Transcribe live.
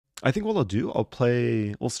I think what I'll do,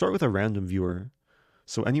 we'll start with a random viewer.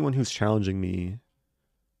 So anyone who's challenging me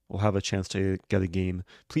will have a chance to get a game.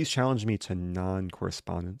 Please challenge me to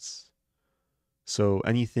non-correspondence. So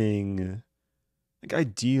anything, like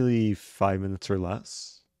ideally 5 minutes or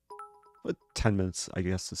less, but 10 minutes I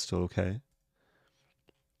guess is still okay.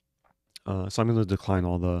 So I'm going to decline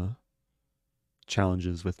all the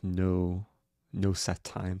challenges with no set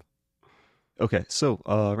time. Okay, so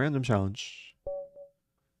random challenge.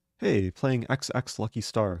 Hey, playing XX Lucky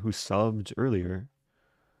Star, who subbed earlier.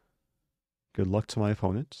 Good luck to my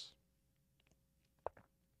opponent.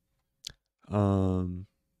 Um,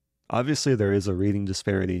 Obviously there is a rating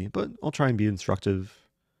disparity, but I'll try and be instructive.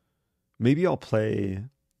 Maybe I'll play.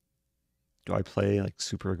 Do I play like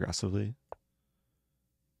super aggressively?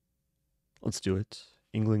 Let's do it.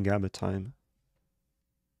 Englund Gambit time.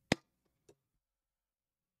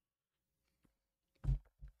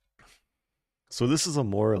 So this is a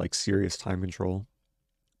more like serious time control.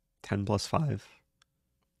 10 plus 5.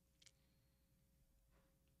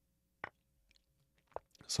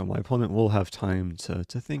 So my opponent will have time to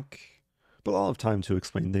think, but I'll have time to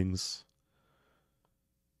explain things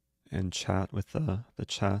and chat with the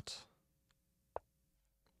chat.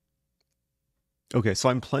 Okay, so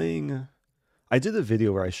I'm playing. I did a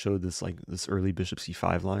video where I showed this early bishop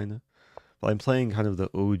c5 line, but I'm playing kind of the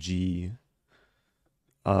OG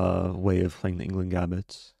way of playing the Englund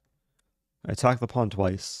Gambit. I attack the pawn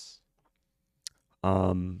twice.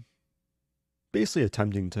 Basically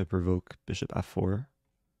attempting to provoke bishop f4.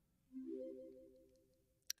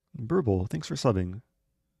 Burble, thanks for subbing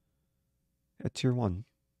at tier 1.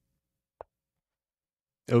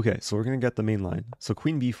 Okay, so we're gonna get the main line. So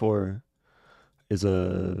queen b4 is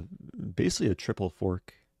basically a triple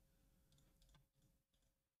fork.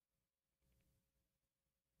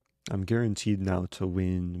 I'm guaranteed now to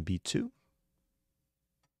win b2.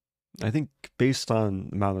 I think based on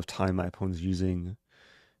the amount of time my opponent's using,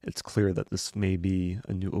 it's clear that this may be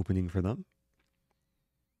a new opening for them.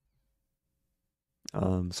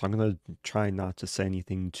 So I'm going to try not to say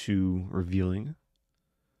anything too revealing.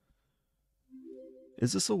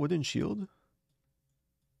 Is this a wooden shield?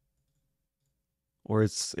 Or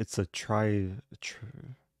it's a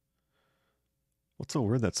what's a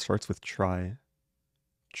word that starts with tri?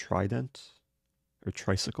 Trident? Or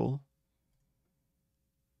tricycle?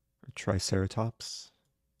 Or triceratops?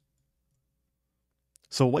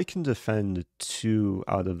 So white can defend 2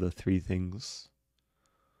 out of the 3 things.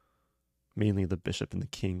 Mainly the bishop and the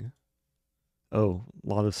king. Oh, a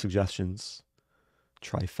lot of suggestions.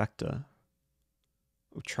 Trifecta.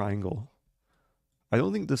 Oh, triangle. I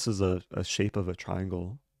don't think this is a shape of a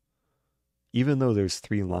triangle. Even though there's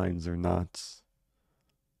 3 lines, they're not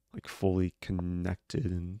like fully connected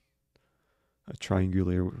in a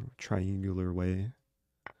triangular way.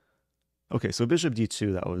 Okay, so bishop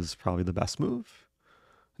d2, that was probably the best move.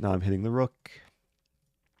 Now I'm hitting the rook.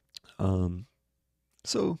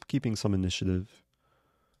 So keeping some initiative.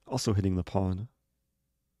 Also hitting the pawn.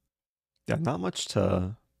 Yeah, not much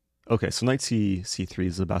to... Okay, so knight c3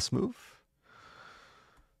 is the best move.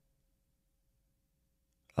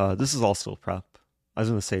 This is also prep. I was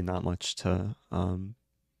going to say not much to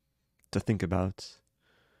think about,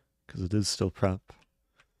 because it is still prep.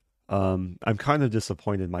 I'm kind of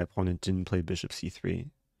disappointed my opponent didn't play bishop c3.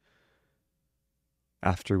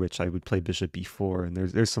 After which I would play bishop b4, and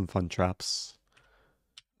there's some fun traps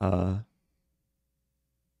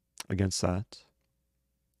against that.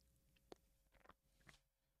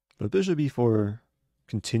 But bishop b4,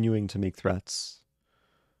 continuing to make threats.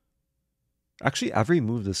 Actually, every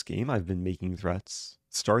move this game, I've been making threats.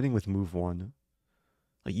 Starting with move 1.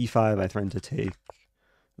 Like e5, I threatened to take.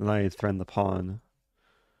 Then I threatened the pawn.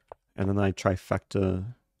 And then I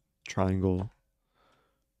trifecta, triangle.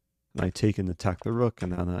 And I take and attack the rook,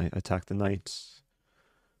 and then I attack the knight.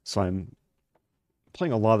 So I'm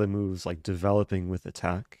playing a lot of moves, like developing with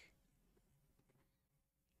attack.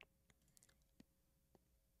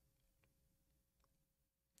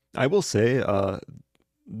 I will say,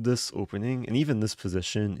 this opening, and even this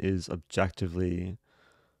position, is objectively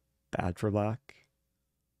bad for black.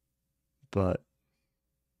 But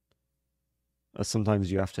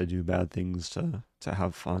sometimes you have to do bad things to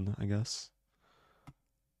have fun, I guess.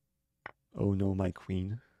 Oh no, my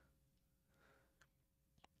queen.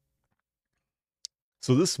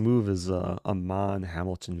 So this move is a Aman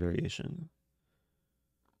Hambleton variation.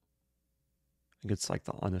 I think it's like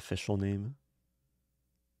the unofficial name.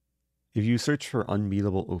 If you search for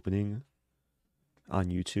unbeatable opening on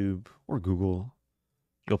YouTube or Google,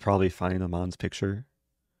 you'll probably find Aman's picture.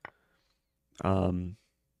 And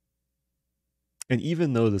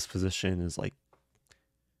even though this position is like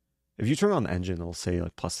If you turn on the engine, it'll say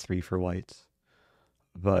like +3 for white.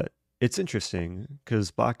 But it's interesting because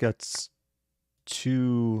black gets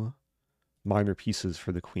 2 minor pieces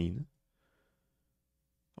for the queen.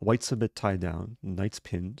 White's a bit tied down. Knight's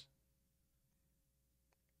pinned.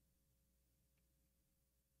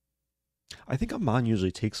 I think Aman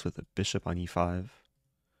usually takes with a bishop on e5.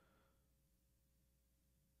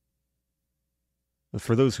 But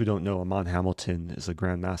for those who don't know, Aman Hambleton is a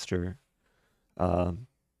grandmaster.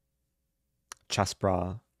 Chess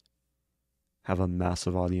Bra have a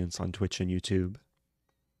massive audience on Twitch and YouTube.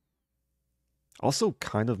 Also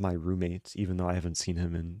kind of my roommate, even though I haven't seen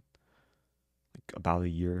him in like about a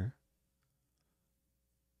year.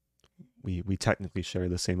 We technically share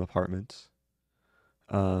the same apartment.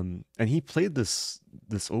 And he played this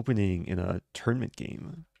opening in a tournament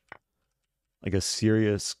game. Like a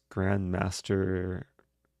serious Grandmaster.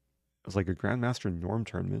 It was like a Grandmaster Norm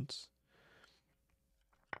tournament.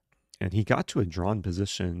 And he got to a drawn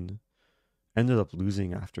position, ended up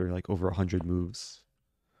losing after like over 100 moves.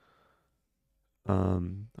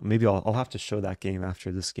 Maybe I'll have to show that game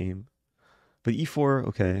after this game. But e4,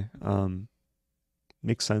 okay.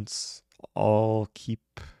 Makes sense. I'll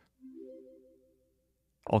keep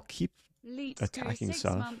attacking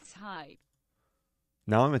stuff.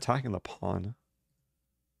 Now I'm attacking the pawn.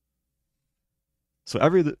 So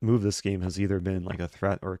every move this game has either been like a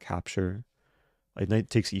threat or a capture. Like knight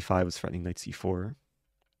takes e5 is threatening knight c4.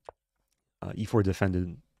 E4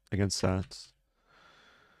 defended against that.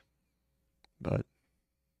 But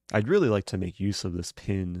I'd really like to make use of this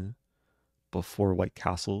pin before white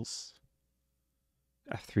castles.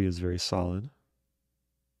 F3 is very solid.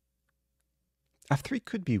 F3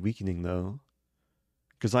 could be weakening though,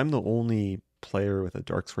 because I'm the only player with a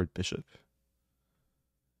dark sword bishop.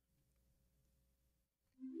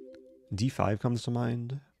 D5 comes to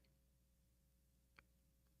mind.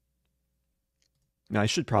 Now I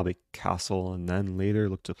should probably castle and then later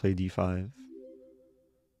look to play D5.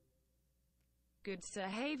 Good sir,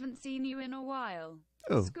 haven't seen you in a while.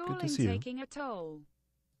 Oh, good to see you. Taking a toll.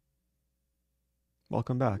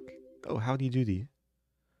 Welcome back. Oh, howdy doody.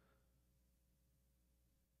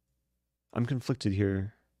 I'm conflicted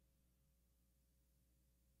here.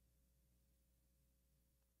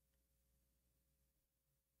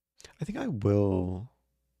 I think I will.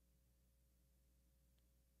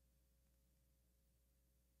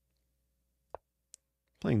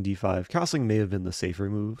 Playing d5. Castling may have been the safer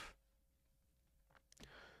move.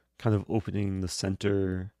 Kind of opening the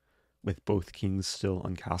center with both kings still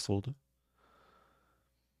uncastled.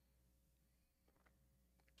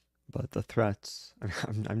 But the threats,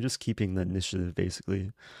 I'm just keeping the initiative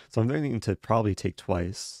basically. So I'm thinking to probably take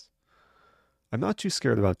twice. I'm not too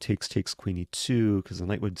scared about takes queen e2 because the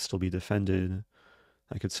knight would still be defended.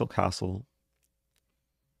 I could still castle.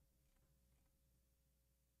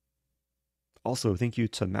 Also, thank you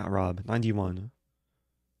to Matt Rob 91.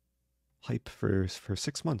 Hype for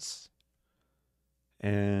 6 months.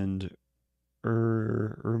 And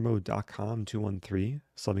Urmo.com 213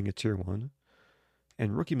 subbing at tier 1.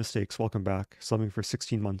 And Rookie Mistakes, welcome back, subbing for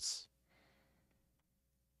 16 months.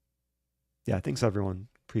 Yeah, thanks everyone.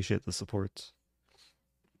 Appreciate the support.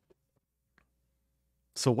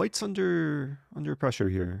 So white's under pressure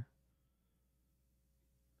here.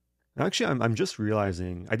 Actually, I'm just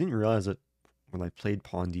realizing, I didn't realize it when I played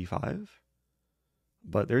pawn d5,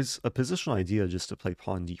 but there's a positional idea just to play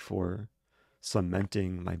pawn d4,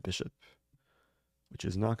 cementing my bishop, which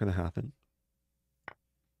is not going to happen.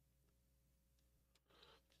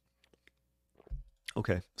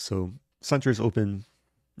 Okay, so center's open,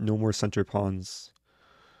 no more center pawns.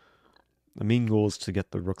 The main goal is to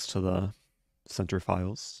get the rooks to the center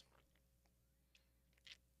files.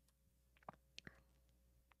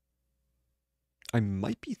 I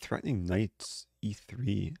might be threatening knight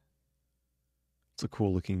e3. It's a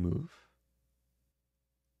cool looking move.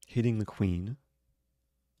 Hitting the queen.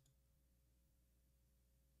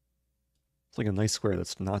 It's like a nice square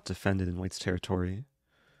that's not defended in white's territory.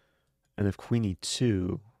 And if queen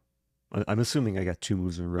e2, I'm assuming I got 2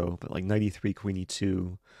 moves in a row, but like knight e3, queen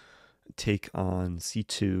e2, take on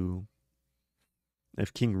c2.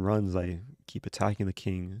 If king runs, I keep attacking the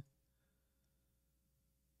king.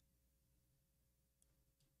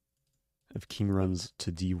 If king runs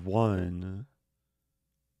to d1,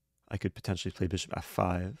 I could potentially play bishop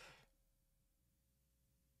f5.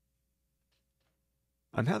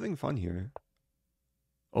 I'm having fun here.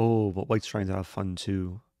 Oh, but white's trying to have fun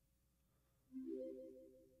too.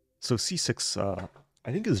 So c6,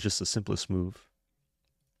 I think is just the simplest move.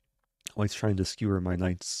 White's trying to skewer my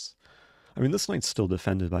knights. I mean, this knight's still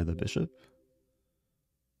defended by the bishop.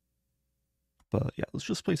 But yeah, let's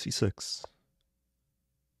just play c6.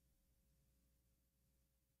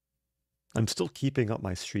 I'm still keeping up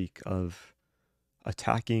my streak of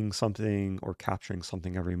attacking something or capturing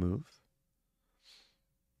something every move.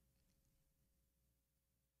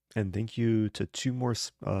 And thank you to 2 more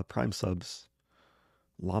Prime subs,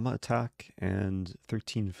 Llama Attack and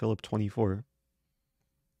 13 Philip 24.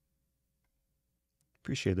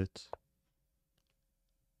 Appreciate it.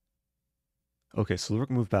 Okay, so the rook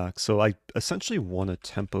moved back. So I essentially won a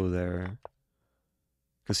tempo there,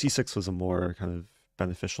 because c6 was a more kind of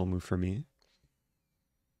beneficial move for me.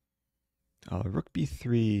 Rook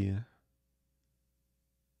b3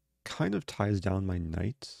 kind of ties down my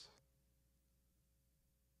knight.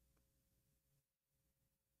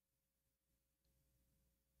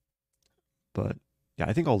 But yeah,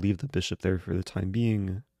 I think I'll leave the bishop there for the time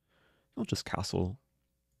being. I'll just castle.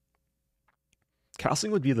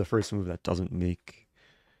 Castling would be the first move that doesn't make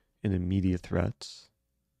an immediate threat,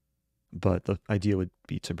 but the idea would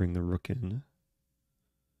be to bring the rook in.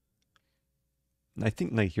 And I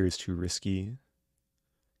think knight here is too risky,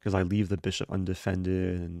 because I leave the bishop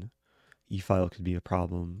undefended and e-file could be a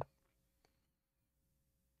problem.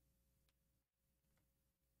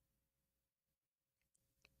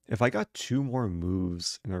 If I got 2 more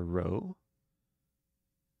moves in a row,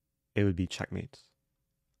 it would be checkmate.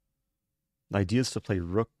 The idea is to play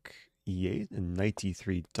rook e8 and knight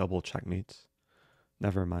d3 double checkmate.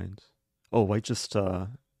 Never mind. Oh, white just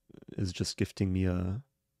is just gifting me a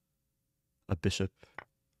bishop.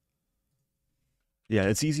 Yeah,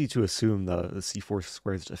 it's easy to assume the c4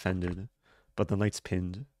 square is defended, but the knight's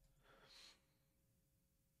pinned.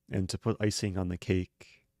 And to put icing on the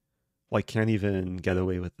cake, well, I can't even get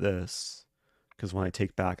away with this, because when I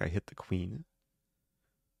take back, I hit the queen.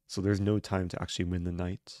 So there's no time to actually win the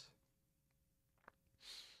knight.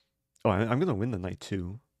 Oh, I'm going to win the knight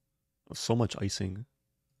too. So much icing.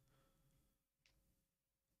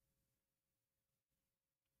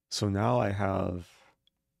 So now I have...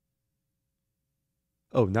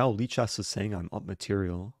 Oh, now Lichess is saying I'm up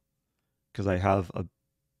material, because I have a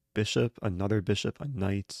bishop, another bishop, a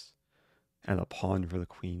knight, and a pawn for the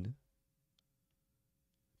queen.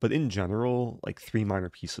 But in general, like 3 minor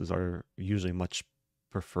pieces are usually much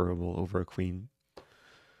preferable over a queen,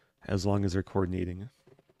 as long as they're coordinating.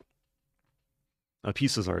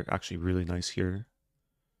 Pieces are actually really nice here.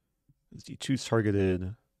 d2's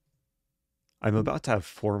targeted. I'm about to have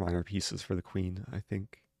 4 minor pieces for the queen, I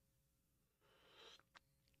think.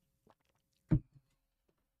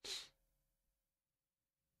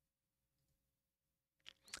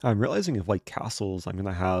 I'm realizing if white castles,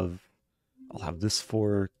 I'll have this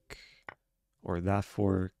fork or that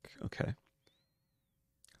fork. Okay.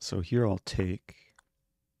 So here I'll take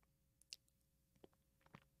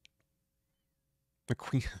the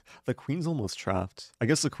queen. The queen's almost trapped. I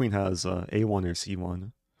guess the queen has a1 or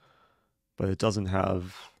c1, but it doesn't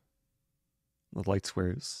have the light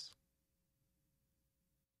squares.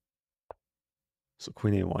 So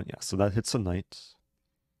queen a1, yeah. So that hits the knight.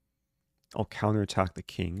 I'll counterattack the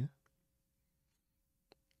king.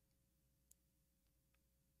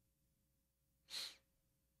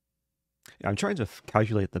 Yeah, I'm trying to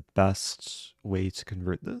calculate the best way to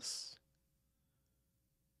convert this.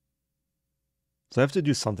 So I have to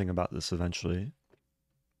do something about this eventually.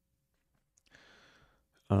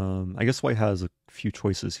 I guess white has a few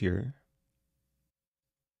choices here.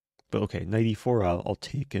 But okay, knight e4 I'll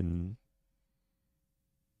take, and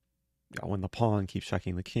yeah, when the pawn keeps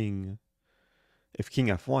checking the king. If king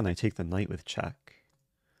f1, I take the knight with check.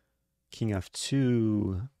 King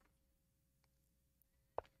f2.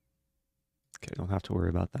 Okay, don't have to worry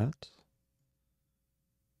about that.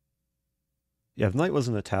 Yeah, if knight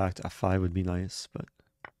wasn't attacked, f5 would be nice, but...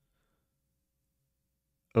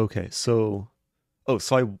 Okay, so... Oh,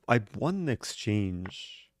 so I won the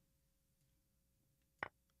exchange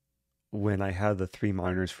when I had the 3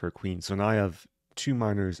 minors for a queen. So now I have 2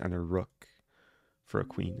 minors and a rook for a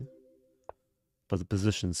queen. But the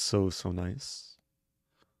position's so nice.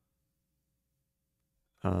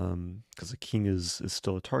 Because the king is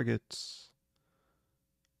still a target.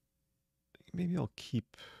 Maybe I'll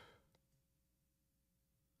keep...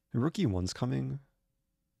 The rook e1's coming.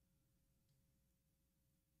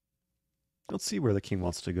 Let's see where the king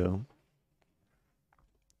wants to go.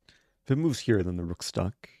 If it moves here, then the rook's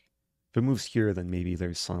stuck. If it moves here, then maybe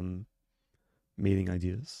there's some mating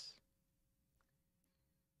ideas.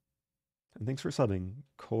 And thanks for subbing.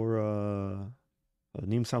 Cora... the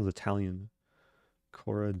name sounds Italian.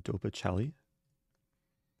 Cora Dopacelli.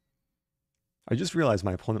 I just realized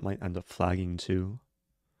my opponent might end up flagging too.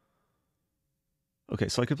 Okay,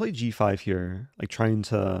 so I could play g5 here, like trying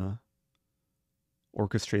to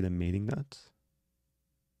orchestrate a mating net.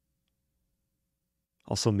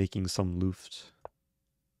 Also making some Luft.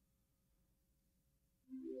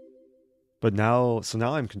 But now, so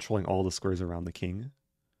now I'm controlling all the squares around the king.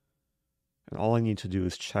 And all I need to do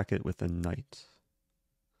is check it with a knight.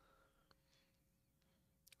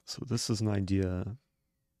 So this is an idea.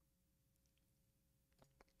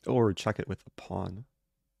 Or check it with a pawn.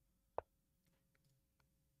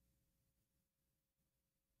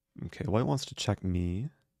 Okay, white wants to check me.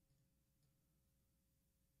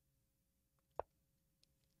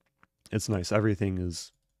 It's nice. Everything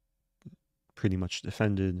is pretty much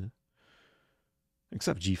defended.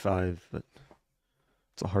 Except g5, but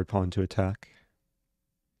it's a hard pawn to attack.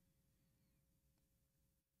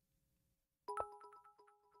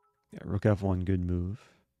 Yeah, rook f1, good move.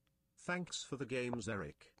 Thanks for the games,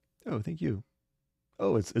 Eric. Oh, thank you.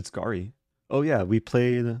 Oh, it's Gary. Oh yeah, we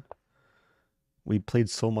played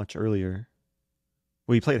so much earlier.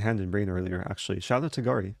 We played Hand and Brain earlier, actually. Shout out to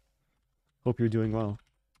Gary. Hope you're doing well.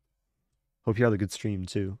 Hope you had a good stream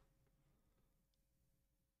too.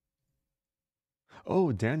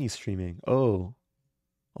 Oh, Danny's streaming. Oh.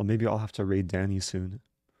 Well, maybe I'll have to raid Danny soon.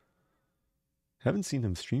 Haven't seen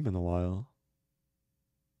him stream in a while.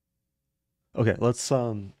 Okay, let's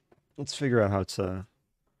figure out how to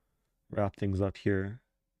wrap things up here.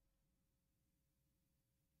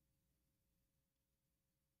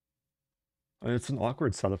 I mean, it's an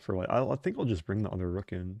awkward setup for white. I think I'll just bring the other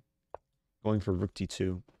rook in. Going for rook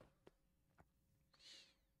d2.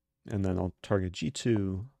 And then I'll target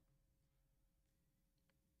g2.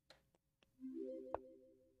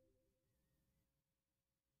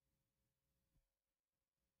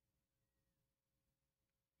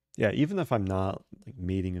 Yeah, even if I'm not like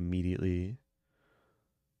mating immediately,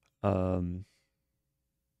 I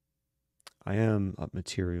am up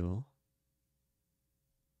material.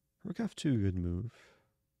 Rook f2, good move.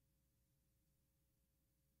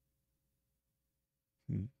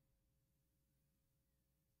 Let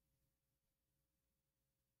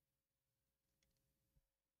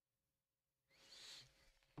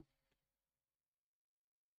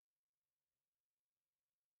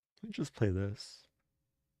me just play this.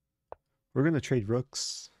 We're going to trade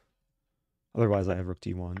rooks. Otherwise, I have rook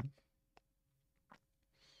d1.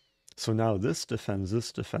 So now this defends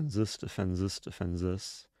this, defends this, defends this, defends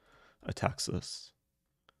this, attacks this.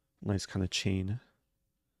 Nice kind of chain.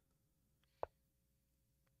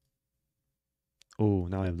 Oh,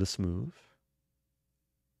 now I have this move.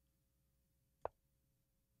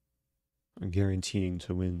 I'm guaranteeing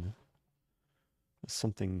to win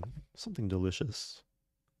something delicious.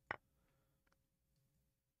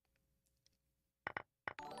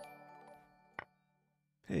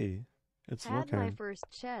 Hey, it's Had Lorcan. my first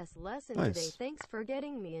chess lesson today. Thanks for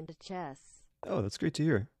getting me into chess. Oh, that's great to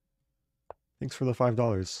hear. Thanks for the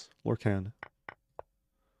 $5, Lorcan.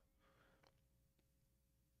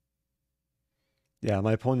 Yeah,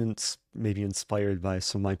 my opponent's maybe inspired by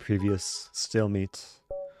some of my previous stalemate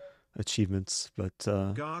achievements, but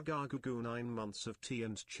Gaga Gugu 9 months of tea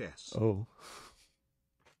and chess. Oh.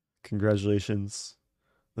 Congratulations.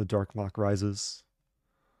 The Dark Mock rises.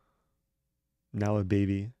 Now a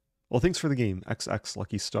baby. Well, thanks for the game. XX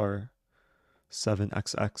Lucky Star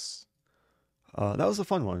 7XX. That was a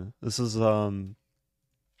fun one. This is I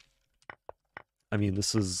mean,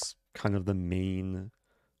 this is kind of the main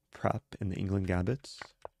prep in the Englund Gambit.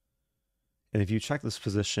 And if you check this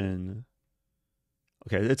position,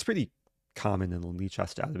 okay, it's pretty common in the Lee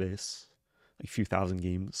Chess database, like a few thousand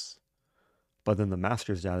games. But then the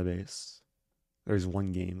Masters database, there's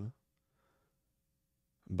one game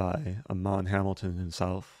by Aman Hambleton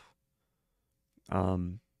himself.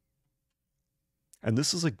 And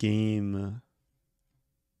this is a game,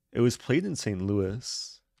 it was played in St.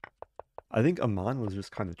 Louis. I think Aman was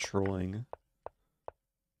just kind of trolling.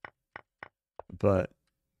 But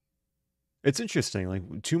it's interesting,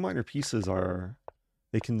 like two minor pieces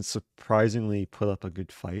they can surprisingly put up a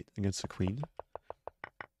good fight against a queen.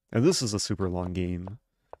 And this is a super long game,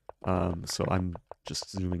 so I'm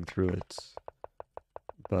just zooming through it.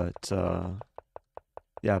 But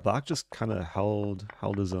yeah, black just kind of held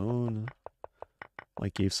his own,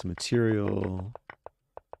 like gave some material,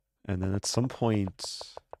 and then at some point,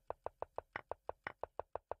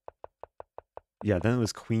 yeah, then it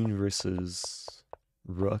was queen versus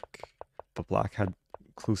rook, but black had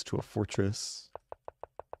close to a fortress.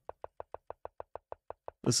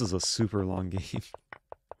 This is a super long game.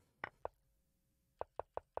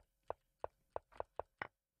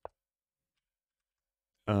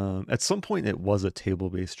 At some point it was a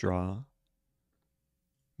table-based draw.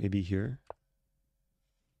 Maybe here.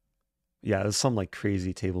 Yeah, it was some like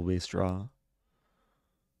crazy table-based draw.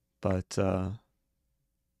 But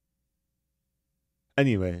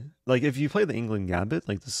anyway, like if you play the Englund Gambit,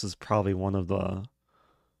 like this is probably one of the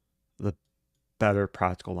better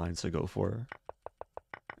practical lines to go for.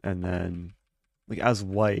 And then, like as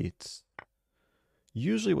white,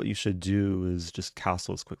 usually what you should do is just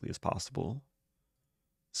castle as quickly as possible.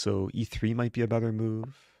 So e3 might be a better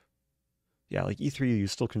move. Yeah, like e3, you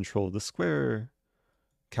still control the square,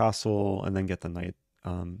 castle, and then get the knight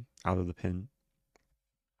out of the pin.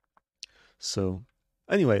 So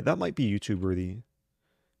anyway, that might be YouTube worthy.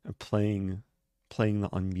 Playing the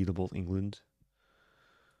unbeatable England.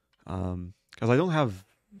 Because I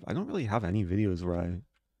don't really have any videos where I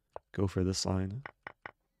go for this line.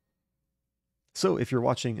 So if you're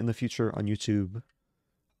watching in the future on YouTube,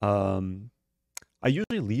 I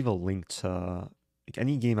usually leave a link to like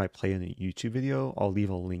any game I play in a YouTube video. I'll leave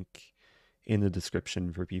a link in the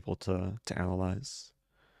description for people to analyze.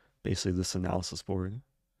 Basically this analysis board.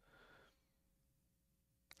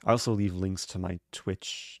 I also leave links to my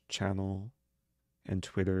Twitch channel and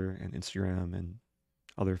Twitter and Instagram and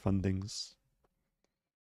other fun things.